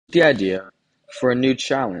The idea for a new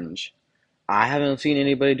challenge. I haven't seen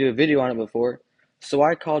anybody do a video on it before, so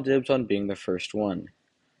I called dibs on being the first one.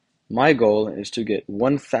 My goal is to get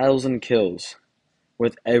 1,000 kills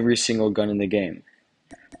with every single gun in the game.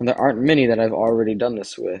 And there aren't many that I've already done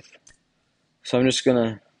this with. So I'm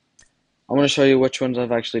gonna show you which ones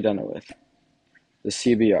I've actually done it with. The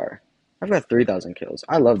CBR. I've got 3,000 kills.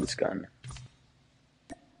 I love this gun.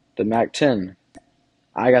 The MAC-10.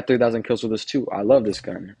 I got 3,000 kills with this too. I love this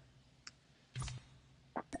gun.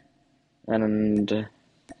 And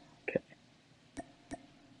okay.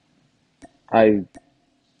 I've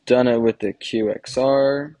done it with the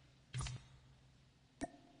QXR.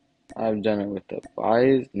 I've done it with the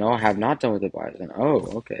Bison. No, I have not done with the Bison. Oh,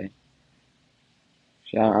 okay.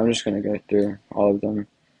 Yeah, I'm just gonna go through all of them.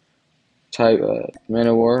 Type Man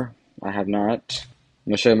of War. I have not.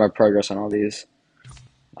 I'm gonna show you my progress on all these.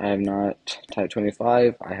 I have not. Type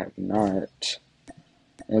 25. I have not.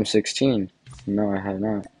 M16. No, I have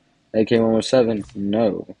not. AK-117.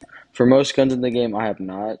 No. For most guns in the game, I have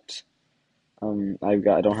not. I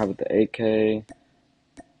don't have with the AK.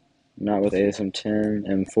 Not with ASM-10.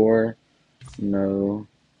 M4. No.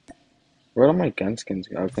 Where did my gun skins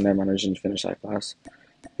go? Okay, never mind. I just finished that class.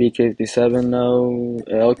 BK-57, no.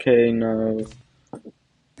 LK, no.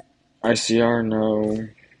 ICR, no.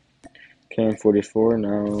 KN-44,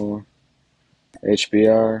 no.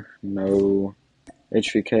 HBR, no.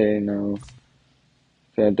 HVK, no.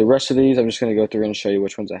 Okay, the rest of these, I'm just going to go through and show you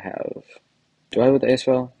which ones I have. Do I have with the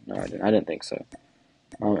ASFL? No, I didn't. I didn't think so.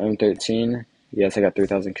 M13, yes, I got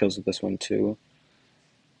 3,000 kills with this one too.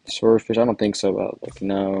 Swordfish, I don't think so, but like,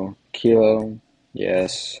 no. Kilo,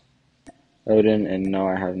 yes. Odin, and no,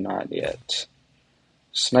 I have not yet.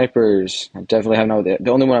 Snipers, I definitely have not.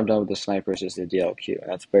 The only one I've done with the snipers is the DLQ,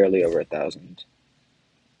 and that's barely over 1,000.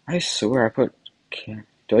 I swear I put.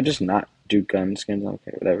 Do I just not do gun skins?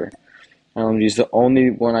 Okay, whatever. Use the only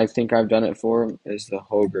one I think I've done it for is the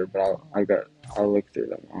Hoger, but I'll look through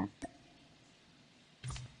them all.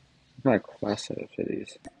 I'm not class setup for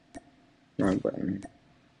these. Wrong button.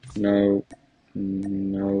 No.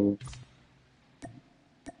 No.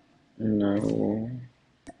 No.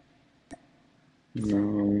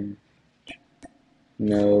 No.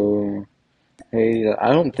 No. Hey,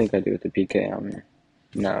 I don't think I do with the PK on me.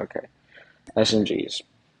 No, okay. SMGs.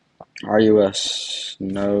 RUS.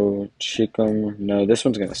 No. Chicum. No, this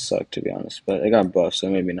one's gonna suck to be honest, but it got buffed, so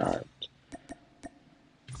maybe not.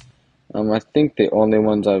 I think the only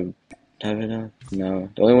ones I've have it done? No.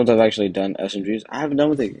 The only ones I've actually done SMGs. I haven't done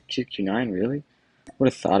with the QQ9, really? Would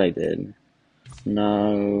have thought I did.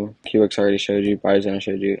 No. QX already showed you. Bison I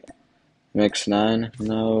showed you. MX9.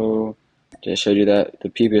 No. Just showed you that. The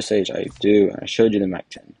PPSH I do. I showed you the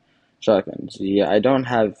MAC-10. Shotguns. Yeah, I don't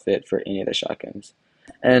have fit for any of the shotguns.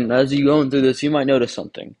 And as you going through this, you might notice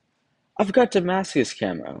something. I've got Damascus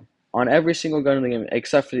camo on every single gun in the game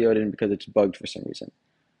except for the Odin because it's bugged for some reason.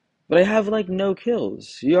 But I have like no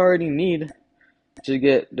kills. You already need to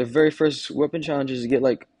get the very first weapon challenges to get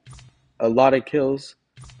like a lot of kills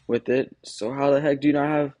with it. So how the heck do you not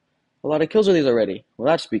have a lot of kills with these already? Well,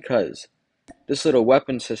 that's because this little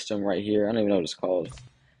weapon system right here, I don't even know what it's called,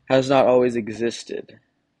 has not always existed.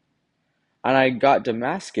 And I got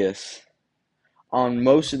Damascus on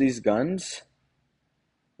most of these guns,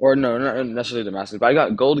 or no, not necessarily Damascus, but I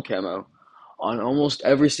got gold camo on almost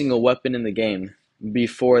every single weapon in the game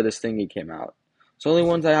before this thingy came out. So only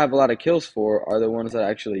ones I have a lot of kills for are the ones that I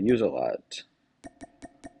actually use a lot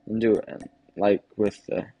and do it. Like with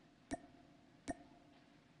the,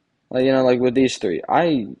 like with these three,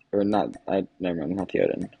 never mind, not the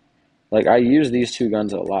Odin. Like I use these two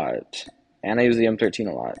guns a lot, and I use the M13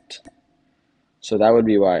 a lot. So that would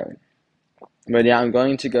be why. But yeah, I'm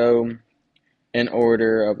going to go in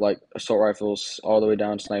order of like assault rifles all the way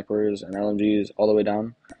down, snipers and LMGs all the way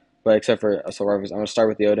down. But except for assault rifles, I'm gonna start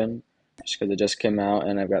with the Odin just because it just came out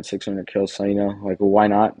and I've got 600 kills. So like why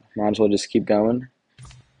not? Might as well just keep going.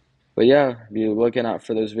 But yeah, be looking out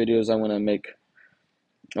for those videos. I'm gonna make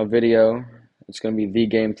a video. It's gonna be the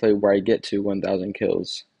gameplay where I get to 1,000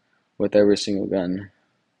 kills with every single gun.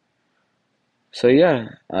 So yeah,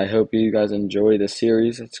 I hope you guys enjoy the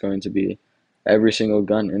series. It's going to be every single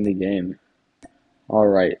gun in the game.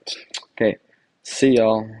 Alright. Okay. See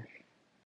y'all.